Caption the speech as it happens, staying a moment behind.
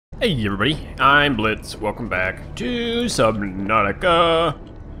Hey everybody, I'm Blitz. Welcome back to Subnautica.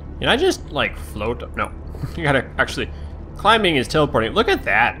 Can I just like float? No, you gotta actually. Climbing is teleporting. Look at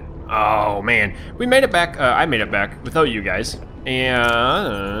that. Oh man, we made it back. I made it back without you guys.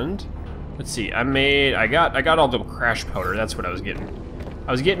 And let's see. I got all the crash powder. That's what I was getting.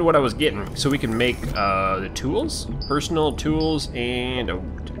 I was getting what I was getting, so we can make the tools, personal tools, and a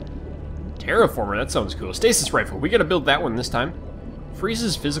terraformer. That sounds cool. Stasis rifle. We gotta build that one this time.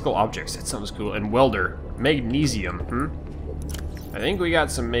 Freezes physical objects. That sounds cool. And welder. Magnesium. I think we got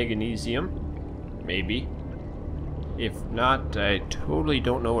some magnesium. Maybe. If not, I totally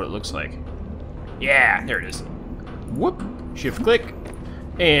don't know what it looks like. Yeah, there it is. Whoop. Shift click.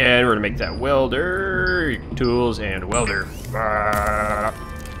 And we're gonna make that welder. Tools and welder.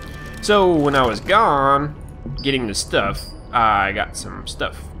 So when I was gone getting the stuff, I got some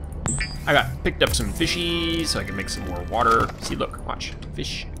stuff. I picked up some fishies so I can make some more water. See, look, watch,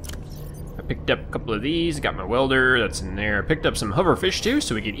 fish. I picked up a couple of these, got my welder, that's in there. I picked up some hoverfish too,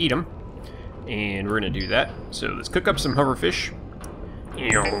 so we can eat them. And we're gonna do that. So let's cook up some hoverfish.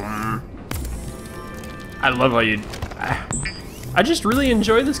 I love how you... I just really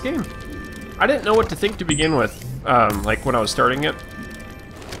enjoy this game. I didn't know what to think to begin with, like when I was starting it.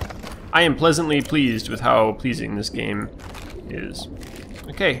 I am pleasantly pleased with how pleasing this game is.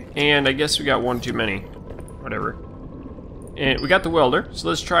 Okay, and I guess we got one too many. Whatever. And we got the welder, so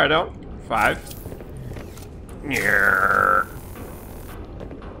let's try it out. 5. Yeah.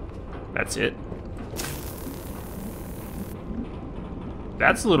 That's it.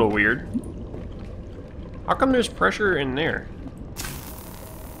 That's a little weird. How come there's pressure in there?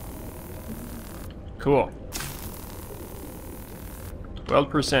 Cool. Weld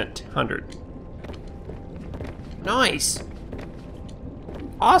percent 100. Nice.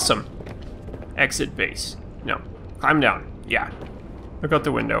 Awesome. Exit base. No. Climb down. Yeah. Look out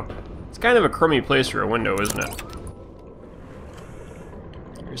the window. It's kind of a crummy place for a window, isn't it?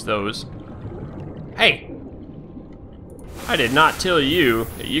 Here's those. Hey! I did not tell you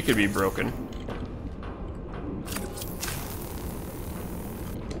that you could be broken.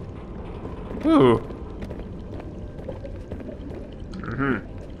 Ooh.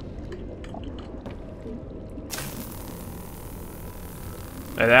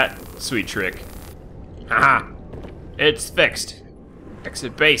 That sweet trick. Haha! It's fixed.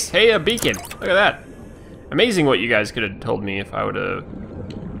 Exit base. Hey, a beacon! Look at that. Amazing what you guys could have told me if I would have...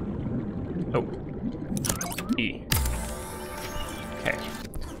 Oh. E. Okay.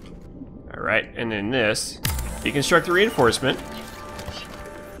 Alright, and then this. Deconstruct the reinforcement.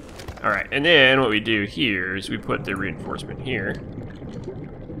 Alright, and then what we do here is we put the reinforcement here.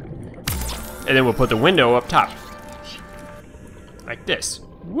 And then we'll put the window up top. Like this.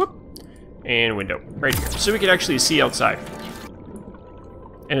 Whoop. And window. Right here. So we can actually see outside.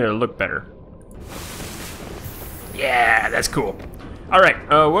 And it'll look better. Yeah, that's cool. Alright,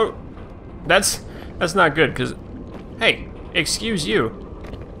 whoa. That's not good, because... Hey, excuse you.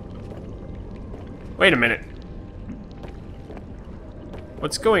 Wait a minute.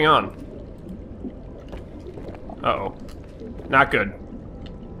 What's going on? Uh-oh. Not good.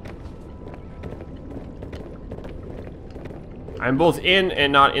 I'm both in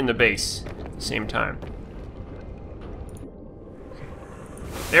and not in the base at the same time.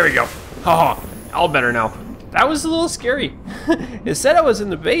 There we go. Oh, all better now. That was a little scary. It said I was in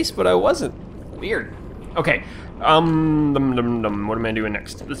the base, but I wasn't. Weird. Okay. What am I doing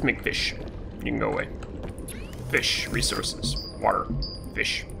next? Let's make fish. You can go away. Fish. Resources. Water.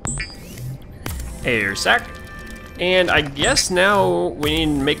 Fish. Air sac. And I guess now we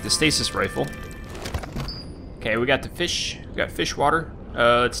need to make the stasis rifle. Okay, we got the fish. We got fish water.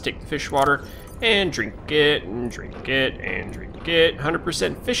 Let's take the fish water and drink it, and drink it, and drink it.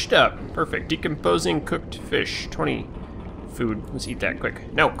 100% fished up. Perfect. Decomposing cooked fish. 20 food. Let's eat that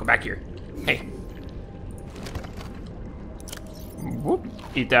quick. No, come back here. Hey. Whoop.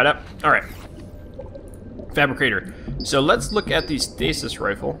 Eat that up. All right. Fabricator. So let's look at the stasis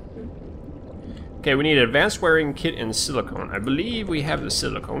rifle. Okay, we need an advanced wiring kit and silicone. I believe we have the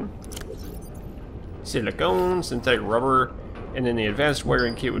silicone. Silicone, synthetic rubber, and then the advanced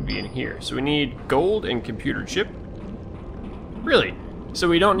wiring kit would be in here. So we need gold and computer chip. Really? So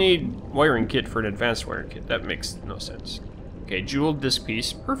we don't need wiring kit for an advanced wiring kit. That makes no sense. Okay, jeweled disc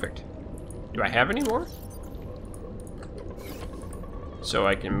piece. Perfect. Do I have any more? So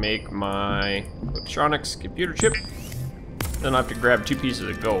I can make my electronics computer chip. Then I'll have to grab 2 pieces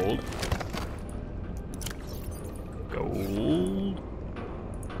of gold. Gold.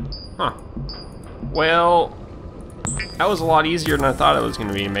 Huh. Well, that was a lot easier than I thought it was going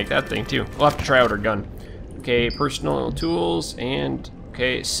to be to make that thing too. We'll have to try out our gun. Okay, personal tools and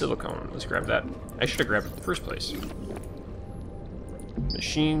Okay, silicone. Let's grab that. I should have grabbed it in the first place.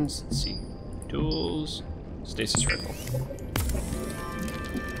 Machines. Let's see. Tools. Stasis rifle.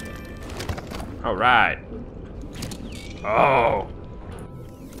 Alright. Oh.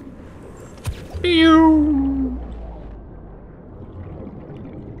 Pew.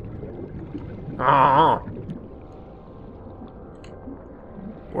 Oh.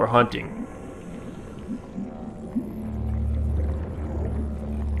 We're hunting.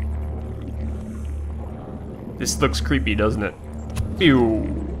 This looks creepy, doesn't it? Pew.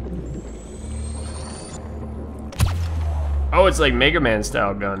 Oh, it's like Mega Man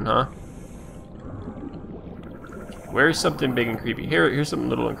style gun, huh? Where's something big and creepy? Here's something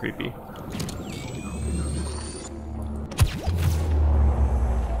little and creepy.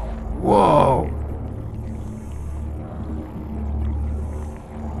 Whoa!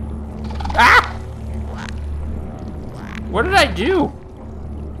 Ah! What did I do?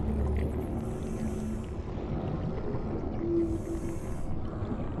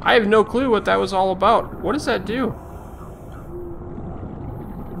 I have no clue what that was all about. What does that do?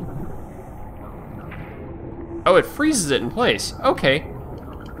 Oh, it freezes it in place. Okay.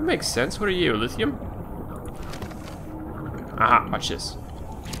 That makes sense. What are you, lithium? Aha, watch this.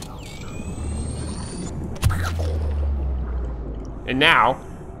 And now,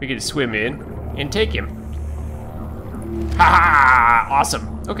 we can swim in and take him. Ha!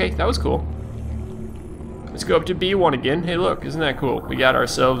 Awesome. Okay, that was cool. Let's go up to B1 again. Hey, look, isn't that cool? We got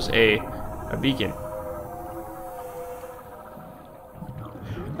ourselves a beacon.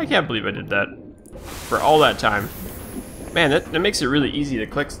 I can't believe I did that for all that time. Man, that makes it really easy to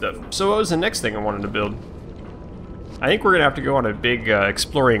click stuff. So what was the next thing I wanted to build? I think we're gonna have to go on a big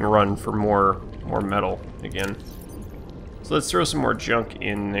exploring run for more metal again. So let's throw some more junk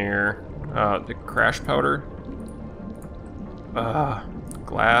in there. The crash powder.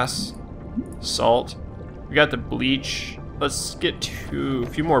 Glass. Salt. We got the bleach. Let's get to a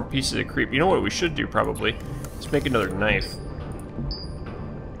few more pieces of creep. You know what we should do probably? Let's make another knife.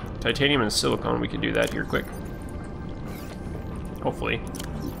 Titanium and silicone, we can do that here quick. Hopefully.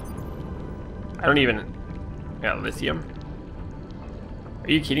 I don't even... Yeah, lithium.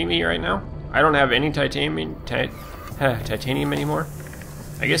 Are you kidding me right now? I don't have any titanium anymore?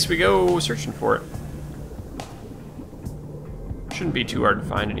 I guess we go searching for it. Shouldn't be too hard to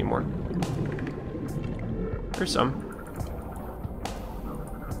find anymore. There's some.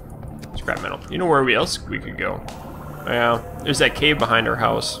 Scrap metal. You know where else we could go? Yeah, there's that cave behind our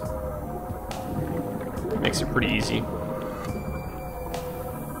house. Makes it pretty easy.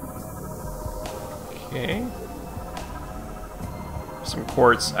 Okay. Some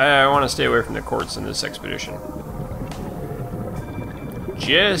quartz. I want to stay away from the quartz in this expedition.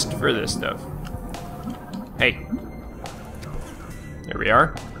 Just for this stuff. Hey. There we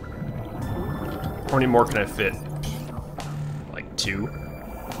are. How many more can I fit? Like 2,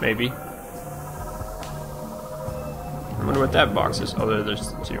 maybe. I wonder what that box is. Oh,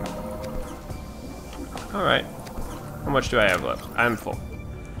 there's 2. Alright. How much do I have left? I'm full.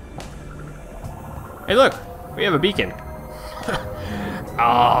 Hey look! We have a beacon.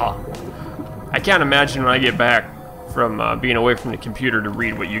 Oh, I can't imagine when I get back from being away from the computer to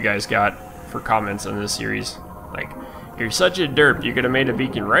read what you guys got for comments on this series. Like, you're such a derp, you could have made a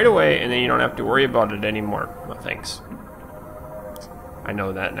beacon right away and then you don't have to worry about it anymore. Well, thanks. I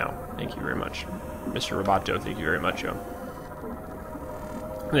know that now. Thank you very much. Mr. Roboto, thank you very much, yo.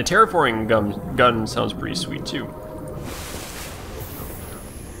 And the terraforming gun sounds pretty sweet too.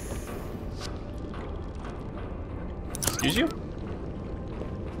 Excuse you?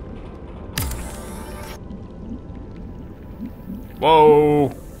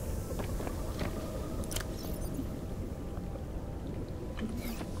 Whoa!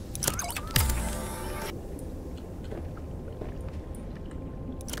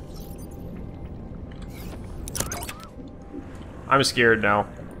 I'm scared now.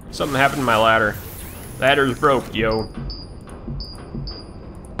 Something happened to my ladder. Ladder's broke, yo.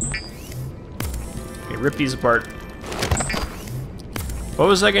 Okay, rip these apart. What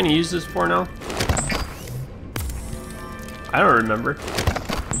was I gonna use this for now? I don't remember.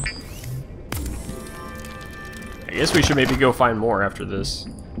 I guess we should maybe go find more after this.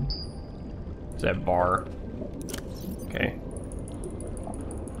 Is that bar? Okay.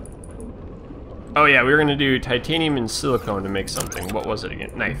 Oh yeah, we were gonna do titanium and silicone to make something. What was it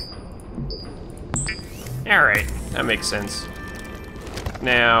again? Knife. Alright, that makes sense.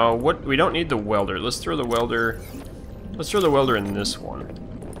 Now, what? We don't need the welder. Let's throw the welder. Let's throw the welder in this one.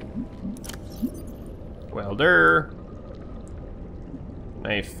 Welder.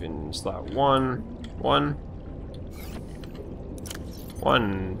 Knife in slot 1. 1.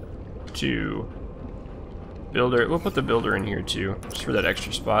 1, 2. Builder. We'll put the builder in here too, just for that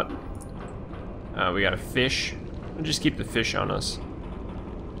extra spot. We got a fish. We'll just keep the fish on us.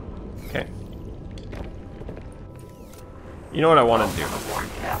 Okay. You know what I want to do?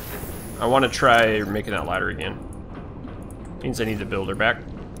 I want to try making that ladder again. Means I need the builder back.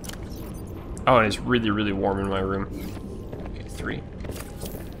 Oh, and it's really, really warm in my room. Okay, 3.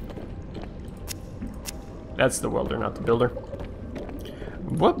 That's the welder, not the builder.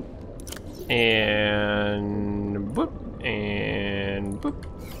 Whoop. And whoop. And whoop.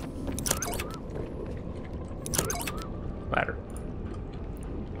 Ladder.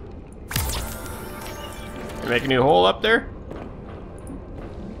 Make a new hole up there?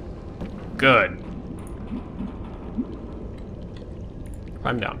 Good.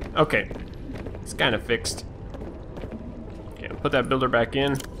 Climb down. Okay. It's kind of fixed. Okay, I'll put that builder back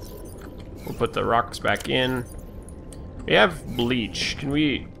in. We'll put the rocks back in. We have bleach. Can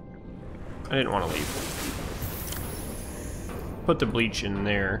we... I didn't want to leave. Put the bleach in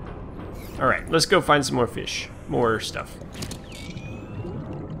there. Alright, let's go find some more fish. More stuff.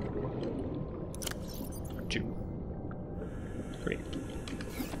 2. 3.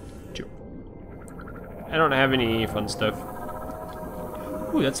 2. I don't have any fun stuff.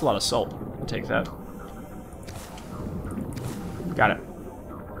 Ooh, that's a lot of salt. I'll take that. Got it.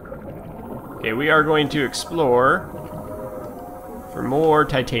 Okay, we are going to explore for more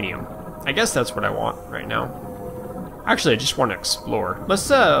titanium. I guess that's what I want right now. Actually, I just want to explore. Let's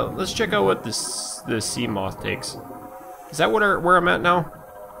check out what this Seamoth takes. Is that what where I'm at now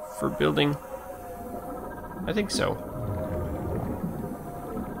for building? I think so.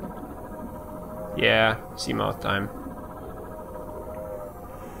 Yeah, Seamoth time.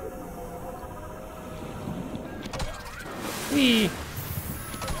 Whee!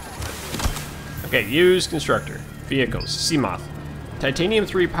 Okay, use constructor. Vehicles. Seamoth. Titanium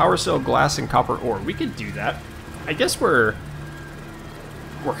 3 power cell, glass, and copper ore. We could do that. I guess we're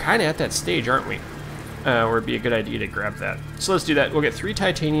kind of at that stage, aren't we? Where it'd be a good idea to grab that. So let's do that. We'll get 3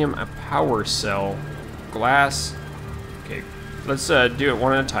 titanium, a power cell, glass. Okay, let's do it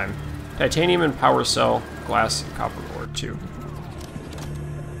one at a time. Titanium and power cell, glass, and copper ore 2.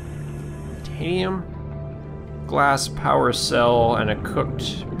 Titanium, glass, power cell, and a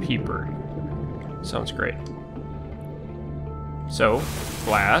cooked peeper. Sounds great. So,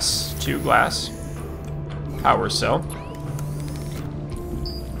 glass, 2 glass, power cell,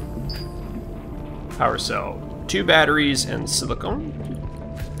 2 batteries and silicone,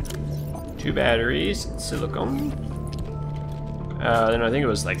 2 batteries, silicone, then I think it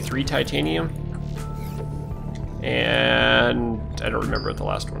was like 3 titanium, and I don't remember what the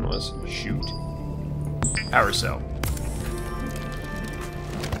last one was. Shoot. Power cell.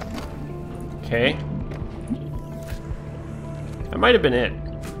 Okay. That might have been it.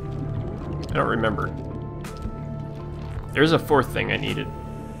 I don't remember. There's a 4th thing I needed.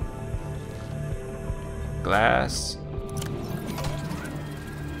 Glass.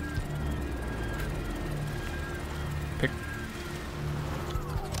 Pick.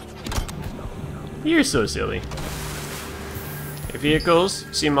 You're so silly. Okay, vehicles,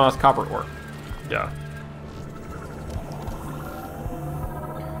 Seamoth, copper ore. Duh.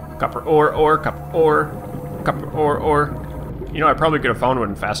 Copper ore, copper ore, copper ore. You know, I probably could have found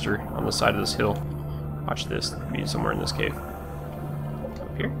one faster on the side of this hill. Watch this. Be somewhere in this cave.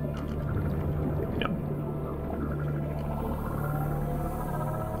 Up here? No.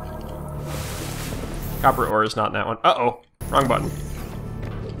 Copper ore is not in that one. Uh-oh. Wrong button.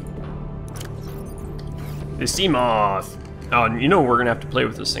 The Seamoth. Oh, and you know we're going to have to play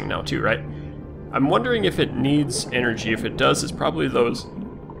with this thing now too, right? I'm wondering if it needs energy. If it does, it's probably those...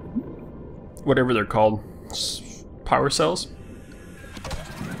 whatever they're called. Power cells?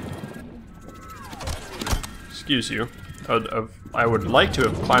 Excuse you. I would like to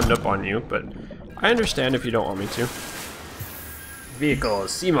have climbed up on you, but I understand if you don't want me to.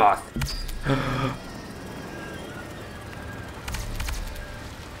 Vehicles, Seamoth.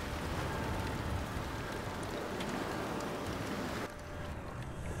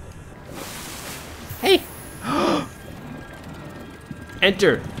 Hey!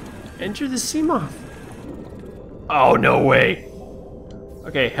 Enter! Enter the Seamoth. Oh, no way.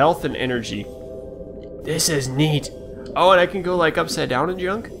 Okay, health and energy. This is neat. Oh, and I can go like upside down and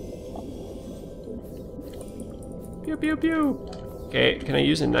junk? Pew, pew, pew. Okay, can I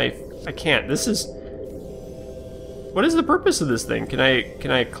use a knife? I can't. This is... What is the purpose of this thing? Can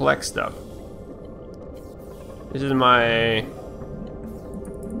I collect stuff? This is my...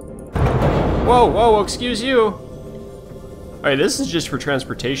 Whoa, whoa, excuse you. Alright, this is just for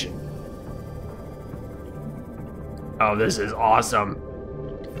transportation. Oh, this is awesome.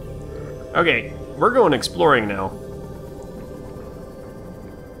 Okay, we're going exploring now.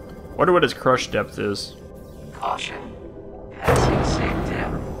 Wonder what its crush depth is. Caution. Passing safe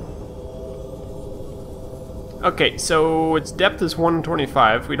depth. Okay, so its depth is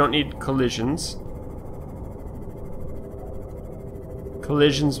 125. We don't need collisions.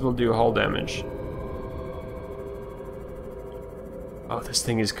 Collisions will do hull damage. Oh, this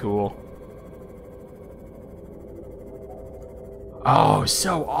thing is cool. Oh,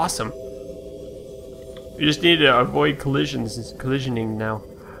 so awesome. We just need to avoid collisioning now.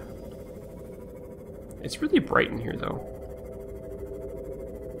 It's really bright in here, though.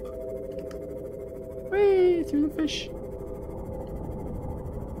 Way through the fish.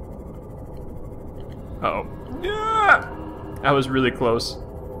 Uh-oh. Yeah! That was really close.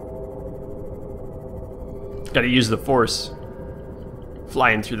 Gotta use the force.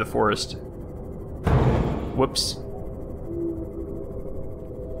 Flying through the forest. Whoops.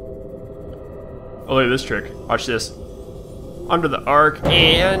 Oh, look at this trick. Watch this. Under the arc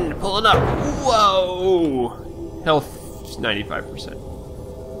and pull it up. Whoa! Health 95%.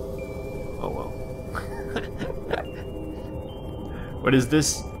 Oh well. What is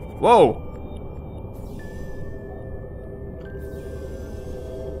this? Whoa!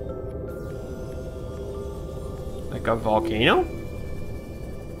 Like a volcano?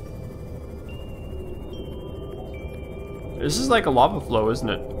 This is like a lava flow, isn't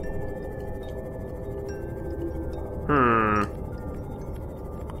it?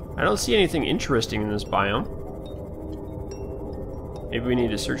 I don't see anything interesting in this biome. Maybe we need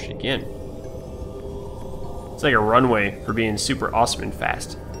to search it again. It's like a runway for being super awesome and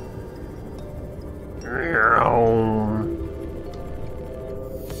fast.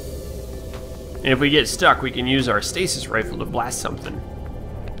 And if we get stuck, we can use our stasis rifle to blast something.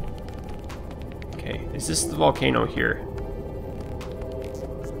 Okay, is this the volcano here?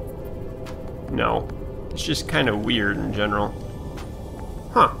 No. It's just kind of weird in general.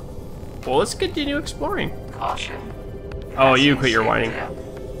 Huh. Well, let's continue exploring. Caution. Oh, you quit your whining.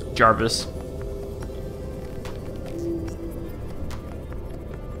 Jarvis.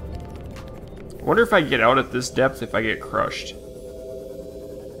 I wonder if I get out at this depth if I get crushed.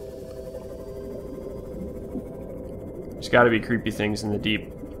 There's gotta be creepy things in the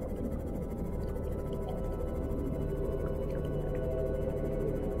deep.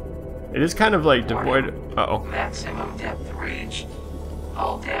 It is kind of like devoid. Uh-oh. Maximum depth reached.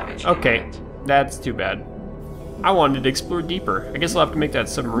 All damage. Okay, imminent. that's too bad. I wanted to explore deeper. I guess I'll have to make that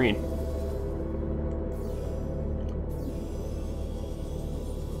submarine.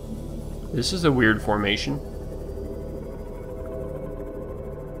 This is a weird formation.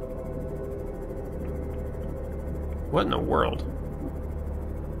 What in the world?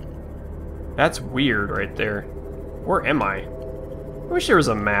 That's weird right there. Where am I? I wish there was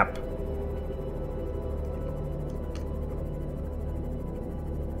a map.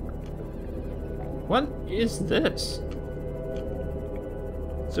 What is this?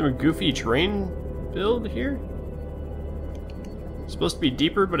 Some goofy terrain build here? It's supposed to be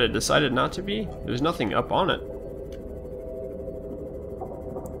deeper, but it decided not to be? There's nothing up on it.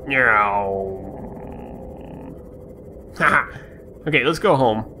 Haha. Okay, let's go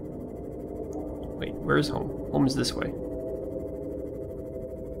home. Wait, where's home? Home is this way.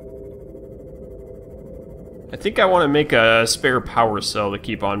 I think I want to make a spare power cell to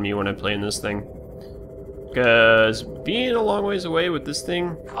keep on me when I play in this thing. Because being a long ways away with this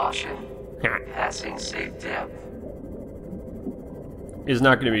thing... Caution. Passing safe depth. ...is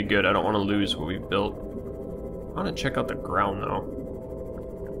not going to be good. I don't want to lose what we've built. I want to check out the ground, though.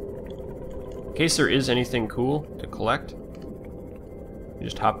 In case there is anything cool to collect. You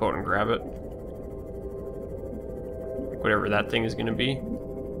just hop out and grab it. Whatever that thing is going to be.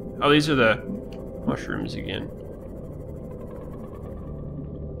 Oh, these are the mushrooms again.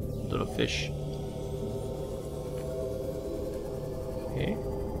 Little fish. Okay.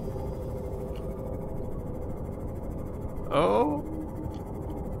 Oh.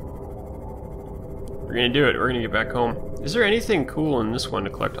 We're gonna do it. We're gonna get back home. Is there anything cool in this one to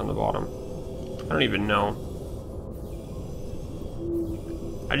collect on the bottom? I don't even know.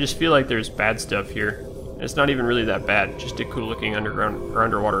 I just feel like there's bad stuff here. It's not even really that bad. Just a cool looking underground or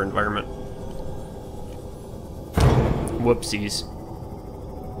underwater environment. Whoopsies.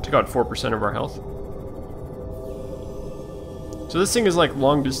 Took out 4% of our health. So this thing is like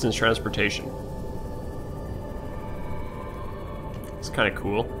long distance transportation. It's kind of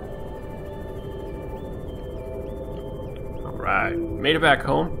cool. Alright, made it back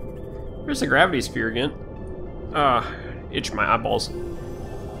home. There's the gravity sphere again. Itch my eyeballs.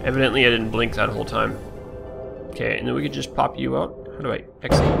 Evidently I didn't blink that whole time. Okay, and then we could just pop you out. How do I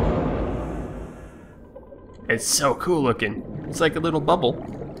exit? It's so cool looking. It's like a little bubble.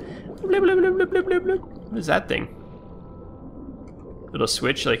 Blip, blip, blip, blip, blip, blip, blip. What is that thing? Little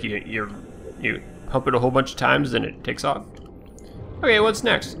switch, like you pump it a whole bunch of times, then it takes off. Okay, what's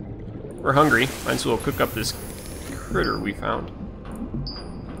next? We're hungry. Might as well cook up this critter we found.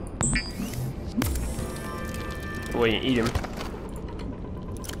 Well, you eat him.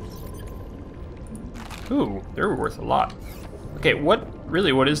 Ooh, they're worth a lot. Okay, what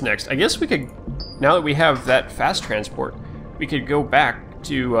is next? I guess we could, now that we have that fast transport, we could go back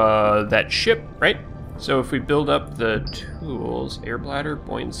to that ship, right? So if we build up the tools, air bladder,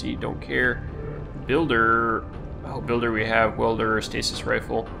 buoyancy, don't care, builder, oh, builder we have, welder, stasis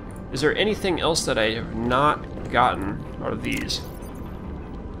rifle. Is there anything else that I have not gotten out of these?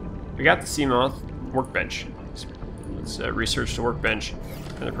 We got the Seamoth workbench. Let's research the workbench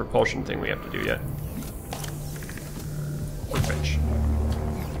and the propulsion thing we have to do yet. Workbench.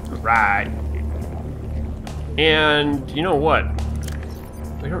 Right. And you know what?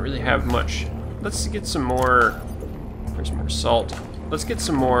 We don't really have much. Let's get some more. There's more salt. Let's get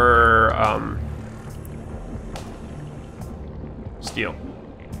some more steel.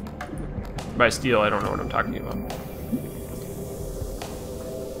 By steel, I don't know what I'm talking about.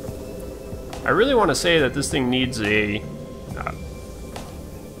 I really want to say that this thing needs a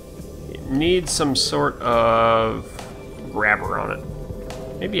it needs some sort of grabber on it.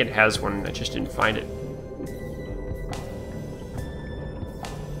 Maybe it has one, I just didn't find it.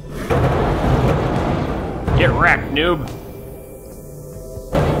 Get wrecked, noob.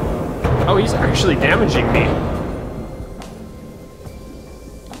 Oh, he's actually damaging me.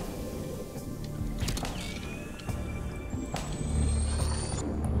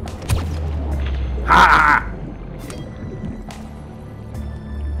 Ha!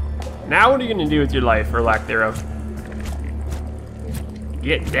 Now what are you gonna do with your life, or lack thereof?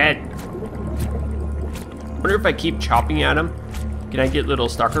 Get dead. Wonder if I keep chopping at him, can I get little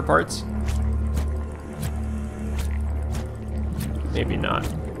stalker parts? Maybe not.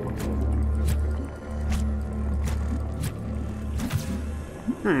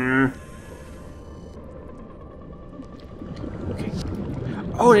 Okay.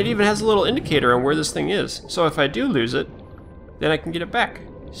 Oh, and it even has a little indicator on where this thing is. So if I do lose it, then I can get it back.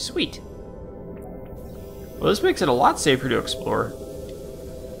 Sweet. Well, this makes it a lot safer to explore.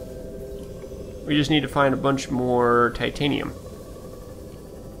 We just need to find a bunch more titanium.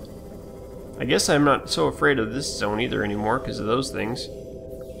 I guess I'm not so afraid of this zone either anymore because of those things.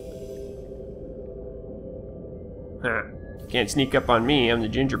 Huh. Can't sneak up on me, I'm the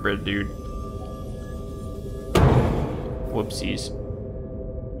gingerbread dude. Whoopsies.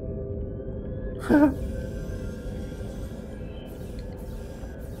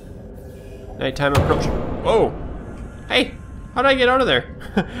 Nighttime approach. Whoa! Hey! How did I get out of there?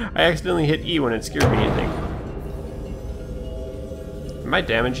 I accidentally hit E when it scared me, I think. Am I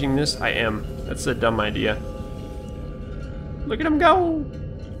damaging this? I am. That's a dumb idea. Look at him go!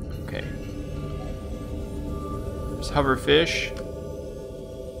 Okay. There's hoverfish.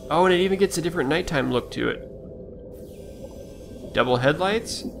 Oh, and it even gets a different nighttime look to it. Double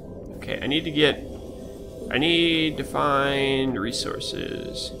headlights? Okay, I need to find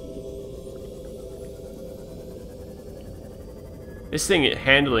resources. This thing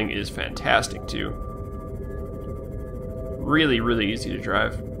handling is fantastic too. Really, really easy to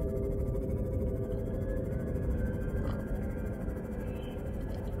drive.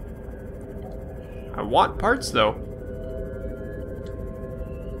 I want parts though.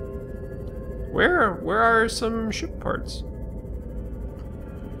 Where are some ship parts?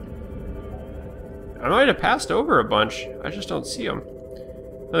 I might have passed over a bunch. I just don't see them.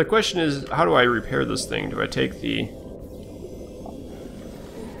 Now the question is, how do I repair this thing? Do I take the...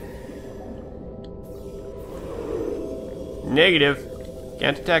 Negative.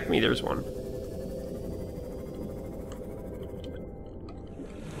 Can't attack me, there's one.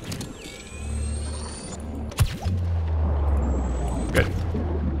 Good.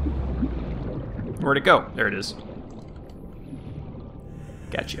 Where'd it go? There it is.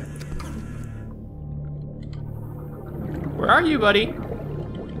 Gotcha. Where are you, buddy?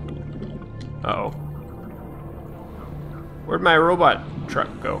 Uh-oh. Where'd my robot truck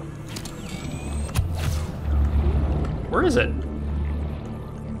go? Where is it?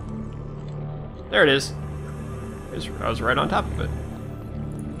 There it is. I was right on top of it.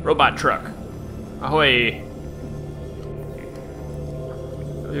 Robot truck. Ahoy!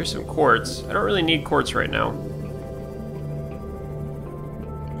 Oh, there's some quartz. I don't really need quartz right now.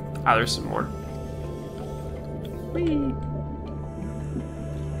 Ah, there's some more. Whee!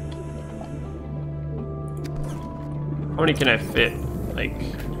 How many can I fit? Like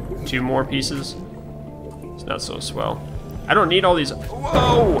 2 more pieces? It's not so swell. I don't need all these...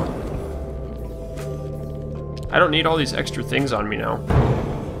 Whoa! I don't need all these extra things on me now.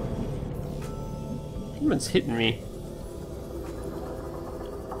 Someone's hitting me.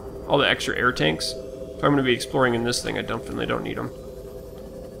 All the extra air tanks. If I'm going to be exploring in this thing, I definitely don't need them.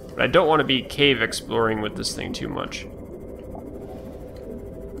 But I don't want to be cave exploring with this thing too much.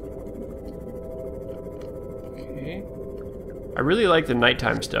 Okay. I really like the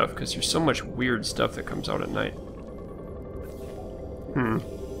nighttime stuff because there's so much weird stuff that comes out at night.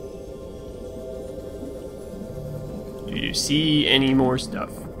 Do you see any more stuff?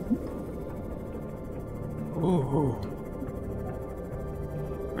 Ooh.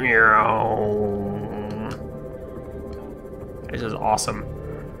 This is awesome.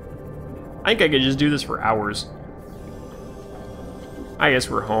 I think I could just do this for hours. I guess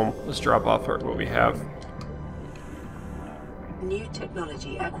we're home. Let's drop off what we have. New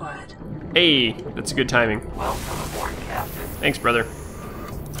technology acquired. Hey, that's a good timing. Welcome aboard, Captain. Thanks, brother.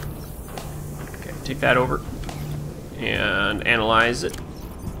 Okay, take that over and analyze it.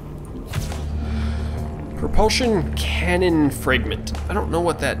 Propulsion cannon fragment. I don't know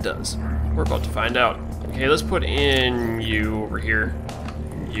what that does. We're about to find out. Okay, let's put in you over here.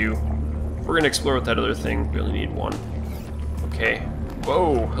 You. We're gonna explore with that other thing. We only need one. Okay.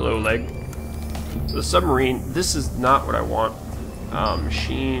 Whoa, hello leg. So the submarine, this is not what I want.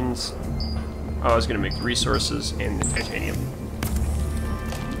 Machines. Oh, I was gonna make resources and titanium.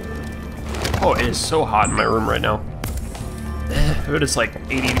 Oh, it is so hot in my room right now. But it's like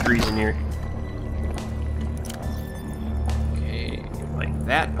 80 degrees in here. Okay, like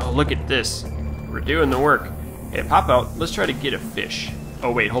that. Oh, look at this. We're doing the work. Hey, pop out. Let's try to get a fish.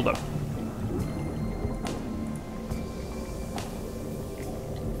 Oh, wait, hold up.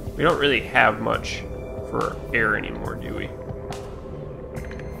 We don't really have much for air anymore, do we?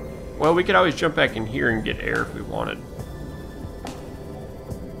 Well, we could always jump back in here and get air if we wanted.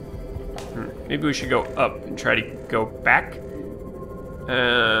 Maybe we should go up and try to go back.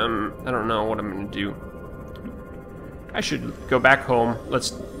 I don't know what I'm gonna do. I should go back home.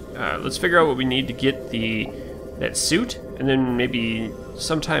 Let's figure out what we need to get that suit, and then maybe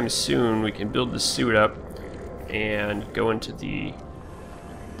sometime soon we can build the suit up and go into the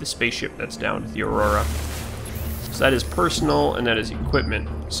spaceship that's down, the Aurora. So that is personal and that is equipment.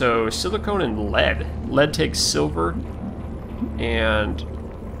 So silicone and lead. Lead takes silver, and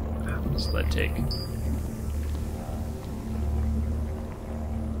what does lead take?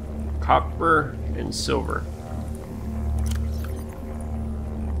 Copper and silver.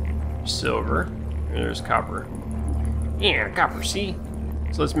 Silver, and there's copper. Yeah, copper, see?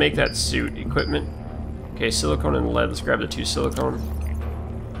 So let's make that suit. Equipment. Okay, silicone and lead. Let's grab the 2 silicone.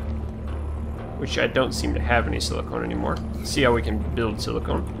 Which I don't seem to have any silicone anymore. Let's see how we can build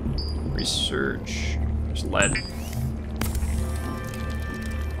silicone. Research. There's lead.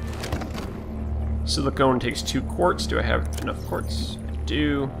 Silicone takes 2 quartz. Do I have enough quartz? I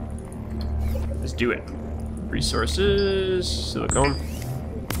do. Let's do it. Resources. Silicone.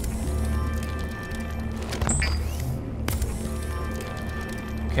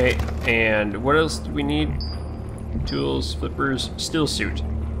 Okay, and what else do we need? Tools, flippers, steel suit.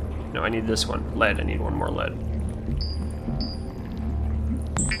 No, I need this one. Lead. I need one more lead.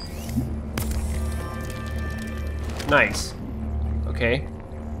 Nice. Okay.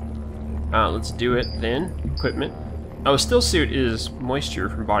 Let's do it then. Equipment. Oh, steel suit is moisture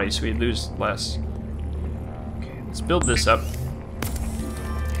from body, so we lose less. Okay, let's build this up.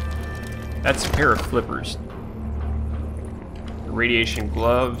 That's a pair of flippers. Radiation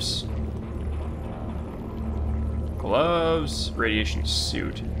gloves. Gloves. Radiation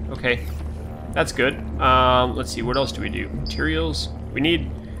suit. Okay, that's good. Let's see, what else do we do? Materials. We need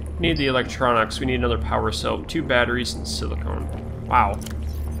the electronics. We need another power cell, 2 batteries, and silicone. Wow.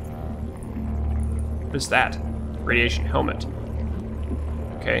 What is that? Radiation helmet.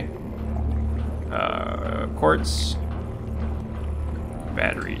 Okay. Quartz.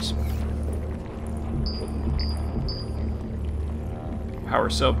 Batteries. Power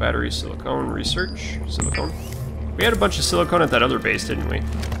cell, batteries, silicone, research, silicone. We had a bunch of silicone at that other base, didn't we?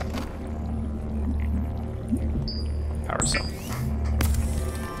 Power cell.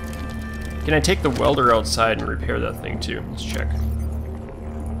 Can I take the welder outside and repair that thing too? Let's check.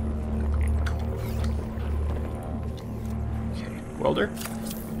 Okay, welder.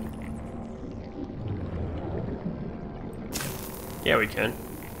 Yeah, we can.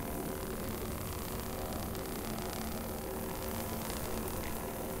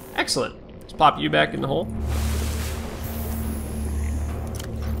 Excellent. Let's plop you back in the hole.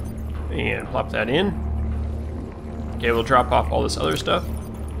 And plop that in. Okay, we'll drop off all this other stuff.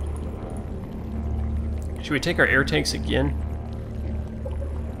 Should we take our air tanks again?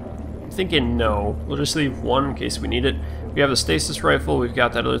 I'm thinking no. We'll just leave one in case we need it. We have the stasis rifle. We've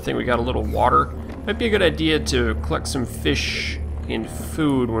got that other thing. We got a little water. Might be a good idea to collect some fish and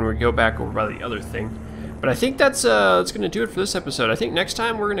food when we go back over by the other thing. But I think that's going to do it for this episode. I think next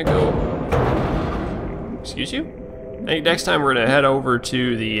time we're going to go... Excuse you? I think next time we're going to head over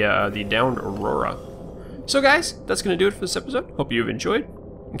to the downed Aurora. So guys, that's going to do it for this episode. Hope you've enjoyed.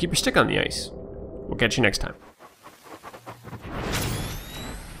 And keep your stick on the ice. We'll catch you next time.